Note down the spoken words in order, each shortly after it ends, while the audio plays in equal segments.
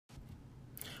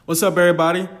What's up,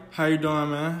 everybody? How you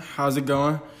doing, man? How's it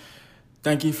going?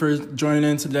 Thank you for joining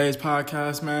in today's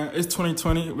podcast, man. It's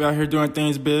 2020. We're out here doing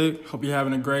things big. Hope you're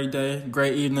having a great day,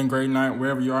 great evening, great night,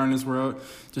 wherever you are in this world.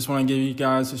 Just want to give you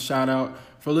guys a shout out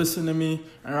for listening to me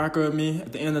and rocking with me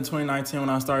at the end of 2019 when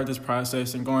I started this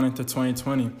process and going into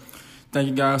 2020. Thank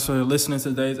you guys for listening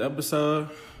to today's episode.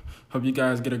 Hope you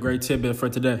guys get a great tidbit for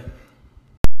today.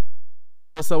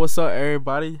 What's up,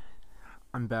 everybody?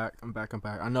 I'm back.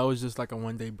 I know it's just like a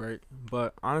one-day break,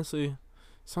 but honestly,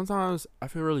 sometimes I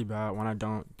feel really bad when I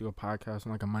don't do a podcast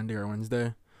on like a Monday or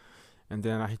Wednesday, and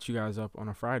then I hit you guys up on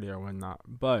a Friday or whatnot.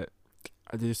 But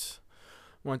I just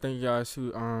want to thank you guys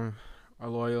who are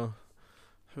loyal,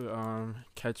 who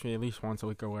catch me at least once a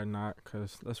week or whatnot,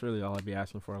 because that's really all I'd be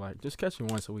asking for. Like, just catch me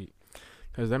once a week,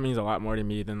 because that means a lot more to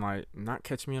me than like not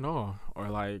catch me at all, or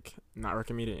like not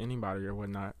recommend me to anybody or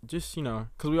whatnot. Just,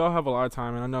 because we all have a lot of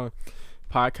time, and I know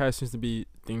podcast seems to be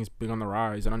things big on the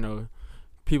rise, and I know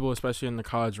people, especially in the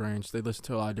college range, they listen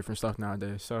to a lot of different stuff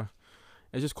nowadays. So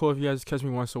it's just cool if you guys catch me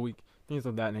once a week, things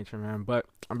of that nature, man. But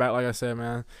I'm back, like I said,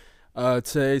 man.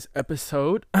 Today's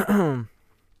episode,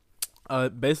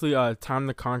 basically, time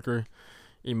to conquer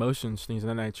emotions, things of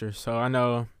that nature. So I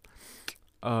know,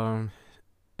 in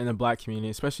the black community,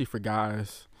 especially for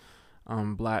guys,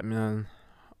 black men,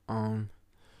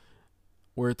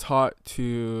 we're taught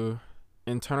to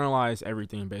internalize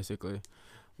everything, basically.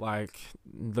 Like,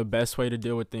 the best way to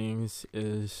deal with things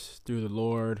is through the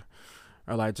Lord,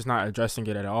 or like just not addressing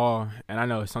it at all. And I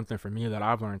know it's something for me that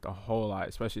I've learned a whole lot,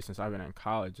 especially since I've been in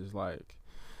college, is like,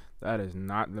 that is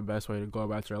not the best way to go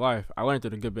about your life. I learned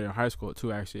it a good bit in high school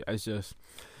too, actually. It's just,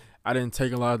 I didn't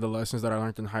take a lot of the lessons that I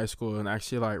learned in high school and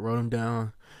actually like wrote them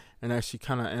down and actually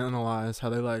kind of analyze how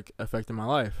they like affected my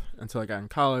life until I got in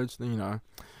college. Then,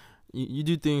 you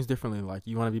do things differently. Like,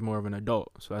 you want to be more of an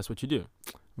adult, so that's what you do.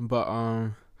 But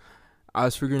I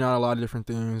was figuring out a lot of different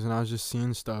things, and I was just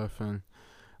seeing stuff, and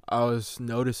I was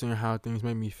noticing how things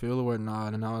made me feel or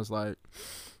whatnot, and I was like,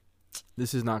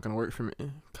 this is not going to work for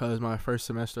me, because my first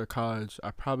semester of college,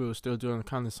 I probably was still doing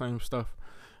kind of the same stuff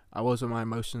I was with my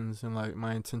emotions and like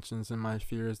my intentions and my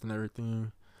fears and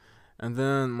everything. And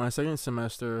then my second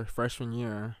semester, freshman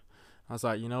year, I was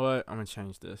like, you know what, I'm going to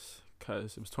change this,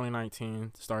 because it was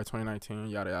 2019, start of 2019,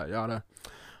 yada, yada, yada.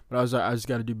 But I was like, I just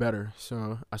got to do better.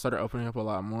 So I started opening up a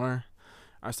lot more.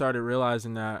 I started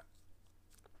realizing that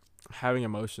having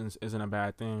emotions isn't a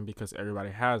bad thing, because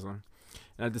everybody has them.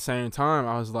 And at the same time,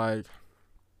 I was like,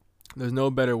 there's no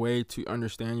better way to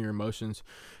understand your emotions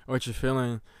or what you're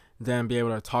feeling than be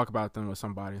able to talk about them with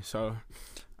somebody. So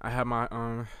I have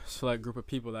my select group of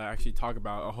people that I actually talk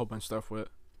about a whole bunch of stuff with.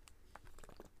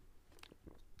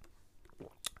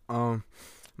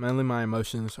 Mainly my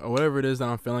emotions or whatever it is that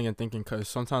I'm feeling and thinking, because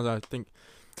sometimes I think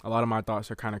a lot of my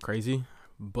thoughts are kind of crazy,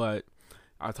 but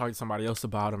I talk to somebody else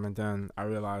about them and then I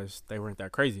realize they weren't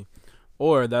that crazy,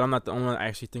 or that I'm not the only one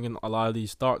actually thinking a lot of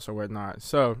these thoughts or whatnot.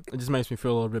 So it just makes me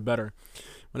feel a little bit better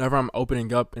whenever I'm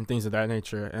opening up and things of that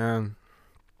nature. And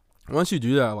once you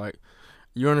do that, like,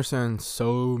 you understand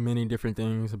so many different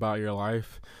things about your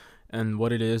life and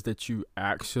what it is that you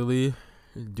actually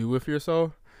do with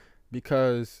yourself,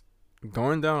 because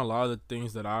going down a lot of the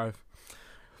things that I've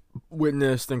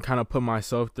witnessed and kind of put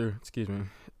myself through,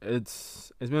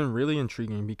 it's been really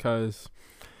intriguing, because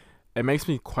it makes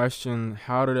me question,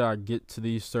 how did I get to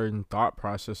these certain thought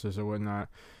processes or whatnot,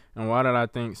 and why did I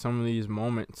think some of these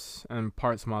moments and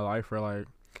parts of my life are like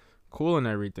cool and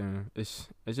everything. It's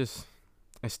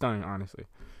stunning, honestly.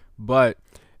 But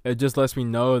it just lets me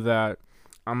know that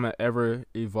I'm an ever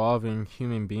evolving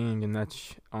human being, and that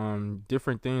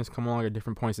different things come along at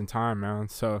different points in time, man.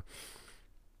 So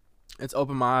it's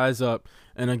opened my eyes up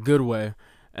in a good way,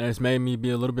 and it's made me be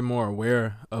a little bit more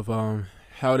aware of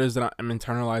how it is that I'm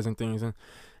internalizing things, and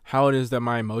how it is that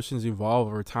my emotions evolve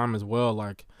over time as well.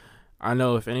 Like, I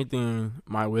know, if anything,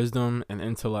 my wisdom and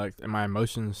intellect and my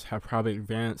emotions have probably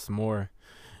advanced more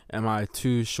in my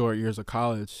 2 short years of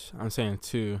college. I'm saying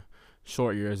 2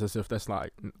 short years as if that's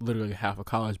like literally half of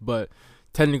college, but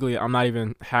technically I'm not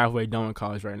even halfway done with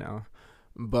college right now.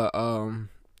 But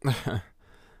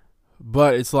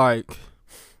but it's like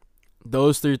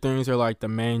those 3 things are like the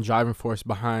main driving force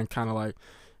behind kind of like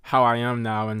how I am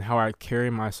now and how I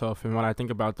carry myself and what I think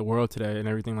about the world today and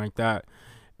everything like that.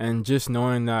 And just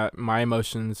knowing that my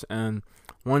emotions and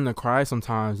wanting to cry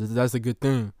sometimes, that's a good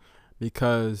thing,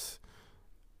 because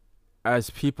as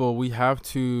people, we have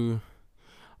to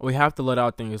let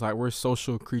out things. Like, we're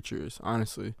social creatures,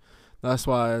 honestly. That's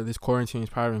why this quarantine has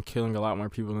probably been killing a lot more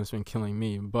people than it's been killing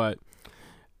me. But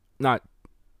not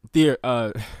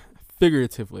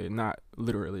figuratively, not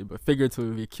literally, but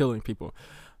figuratively killing people.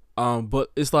 But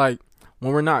it's like,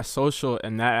 when we're not social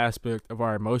in that aspect of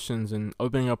our emotions and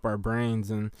opening up our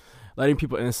brains and letting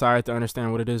people inside to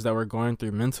understand what it is that we're going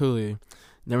through mentally,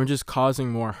 then we're just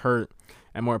causing more hurt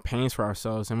and more pains for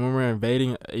ourselves. And when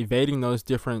we're evading those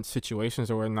different situations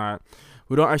or whatnot,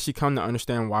 we don't actually come to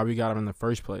understand why we got them in the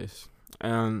first place.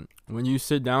 And when you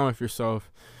sit down with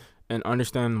yourself and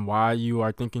understand why you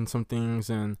are thinking some things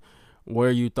and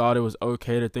where you thought it was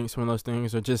okay to think some of those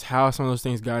things, or just how some of those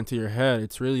things got into your head,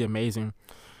 it's really amazing,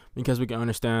 because we can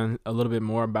understand a little bit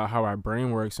more about how our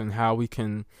brain works and how we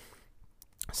can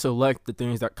select the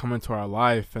things that come into our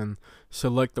life and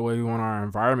select the way we want our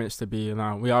environments to be.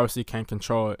 Now, we obviously can't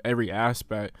control every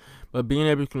aspect, but being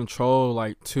able to control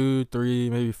like 2, 3,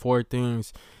 maybe 4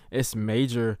 things, it's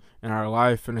major in our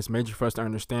life, and it's major for us to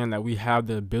understand that we have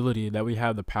the ability, that we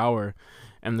have the power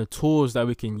and the tools that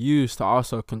we can use to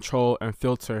also control and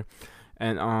filter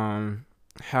and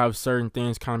have certain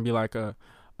things kind of be like a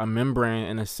membrane,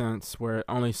 in a sense, where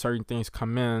only certain things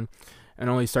come in and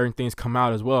only certain things come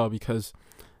out as well, because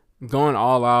going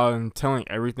all out and telling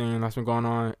everything that's been going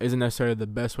on isn't necessarily the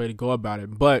best way to go about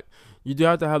it. But you do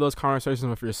have to have those conversations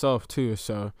with yourself too.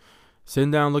 So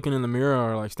sitting down, looking in the mirror,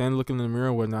 or like standing looking in the mirror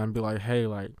and whatnot, and be like, hey,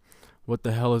 like, what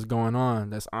the hell is going on?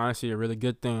 That's honestly a really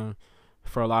good thing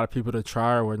for a lot of people to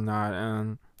try or whatnot.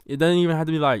 And it doesn't even have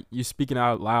to be like you speaking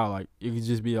out loud. Like, it could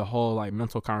just be a whole like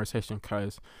mental conversation,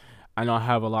 because I know I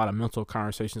have a lot of mental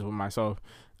conversations with myself,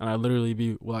 and I literally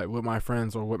be like with my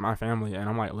friends or with my family, and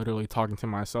I'm like literally talking to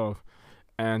myself,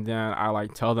 and then I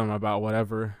like tell them about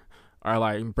whatever, or I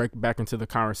like break back into the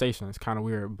conversation. It's kind of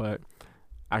weird, but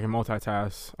I can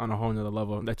multitask on a whole nother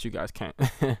level that you guys can't.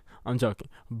 I'm joking,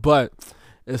 but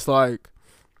it's like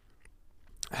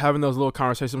having those little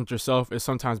conversations with yourself is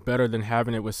sometimes better than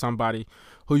having it with somebody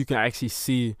who you can actually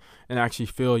see and actually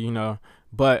feel, you know.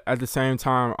 But at the same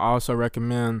time, I also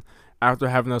recommend, after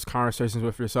having those conversations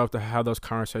with yourself, to have those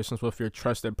conversations with your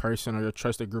trusted person or your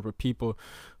trusted group of people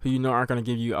who you know aren't going to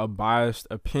give you a biased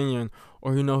opinion,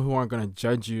 or you know who aren't going to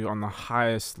judge you on the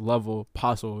highest level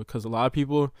possible. Because a lot of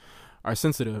people are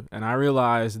sensitive, and I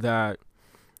realized that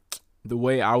the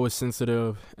way I was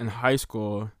sensitive in high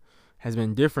school has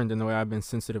been different than the way I've been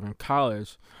sensitive in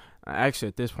college. Actually,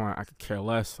 at this point, I could care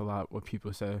less a lot what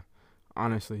people say,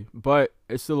 honestly. But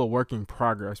it's still a work in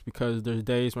progress, because there's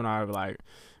days when I'm like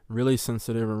really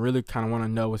sensitive and really kind of want to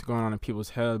know what's going on in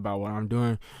people's head about what I'm doing.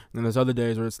 And then there's other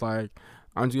days where it's like,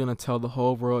 I'm just going to tell the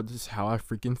whole world this is how I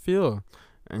freaking feel.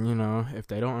 And, you know, if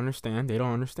they don't understand, they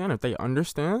don't understand. If they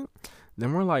understand,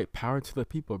 then we're like, power to the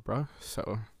people, bro.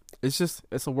 So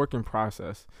it's a working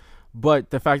process. But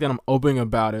the fact that I'm open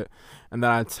about it and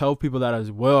that I tell people that as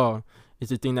well is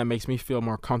the thing that makes me feel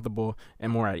more comfortable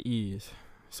and more at ease.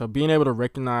 So being able to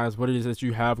recognize what it is that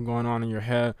you have going on in your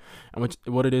head and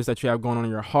what it is that you have going on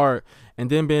in your heart, and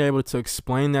then being able to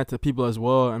explain that to people as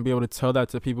well, and be able to tell that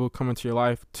to people who come into your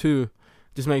life too,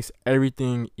 just makes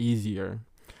everything easier.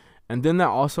 And then that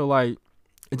also, like,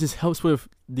 it just helps with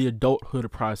the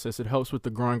adulthood process. It helps with the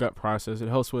growing up process. It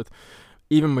helps with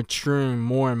even maturing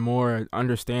more and more,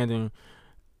 understanding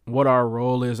what our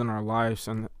role is in our lives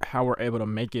and how we're able to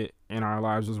make it in our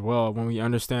lives as well, when we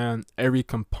understand every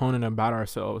component about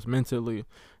ourselves, mentally,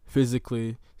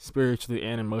 physically, spiritually,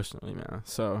 and emotionally, man.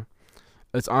 So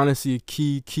it's honestly a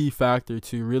key factor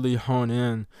to really hone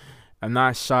in and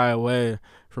not shy away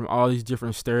from all these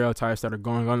different stereotypes that are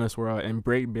going on in this world, and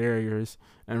break barriers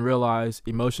and realize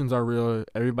emotions are real.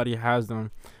 Everybody has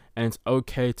them. And it's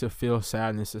okay to feel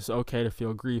sadness. It's okay to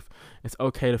feel grief. It's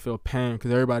okay to feel pain, because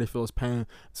everybody feels pain.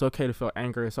 It's okay to feel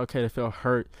anger. It's okay to feel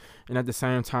hurt. And at the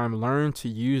same time, learn to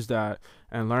use that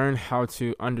and learn how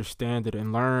to understand it,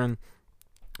 and learn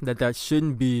that that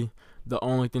shouldn't be the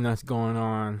only thing that's going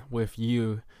on with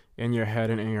you in your head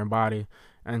and in your body,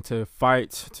 and to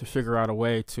fight to figure out a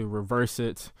way to reverse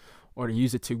it, or to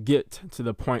use it to get to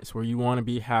the points where you want to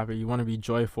be happy, you want to be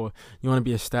joyful, you want to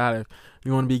be ecstatic,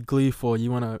 you want to be gleeful,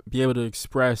 you want to be able to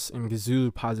express and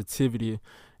exude positivity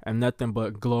and nothing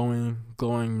but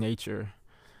glowing nature.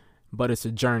 But it's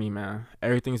a journey, man.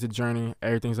 Everything's a journey.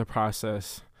 Everything's a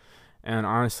process. And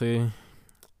honestly,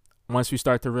 once we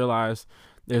start to realize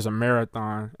there's a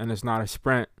marathon and it's not a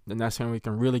sprint, then that's when we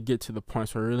can really get to the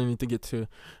points where we really need to get to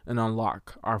and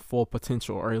unlock our full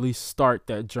potential, or at least start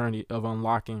that journey of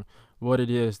unlocking what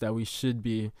it is that we should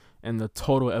be in the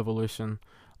total evolution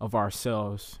of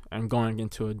ourselves, and going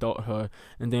into adulthood,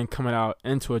 and then coming out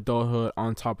into adulthood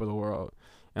on top of the world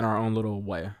in our own little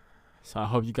way. So I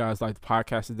hope you guys like the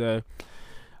podcast today.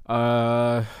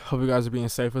 Hope you guys are being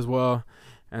safe as well.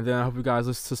 And then I hope you guys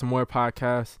listen to some more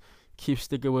podcasts. Keep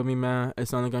sticking with me, man.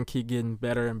 It's only going to keep getting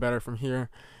better and better from here.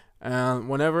 And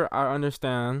whenever I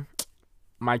understand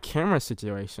my camera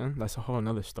situation, that's a whole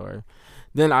nother story.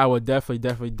 Then I would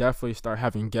definitely start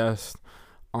having guests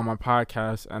on my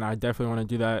podcast, and I definitely want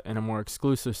to do that in a more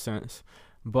exclusive sense.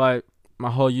 But my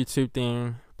whole YouTube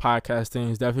thing, podcast thing,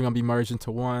 is definitely gonna be merged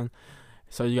into one.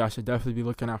 So you guys should definitely be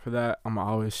looking out for that. I'm gonna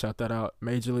always shout that out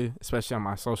majorly, especially on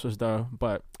my socials though.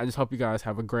 But I just hope you guys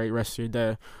have a great rest of your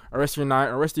day, or rest of your night,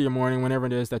 or rest of your morning, whenever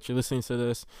it is that you're listening to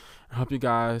this. I hope you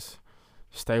guys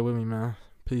stay with me, man.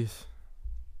 Peace.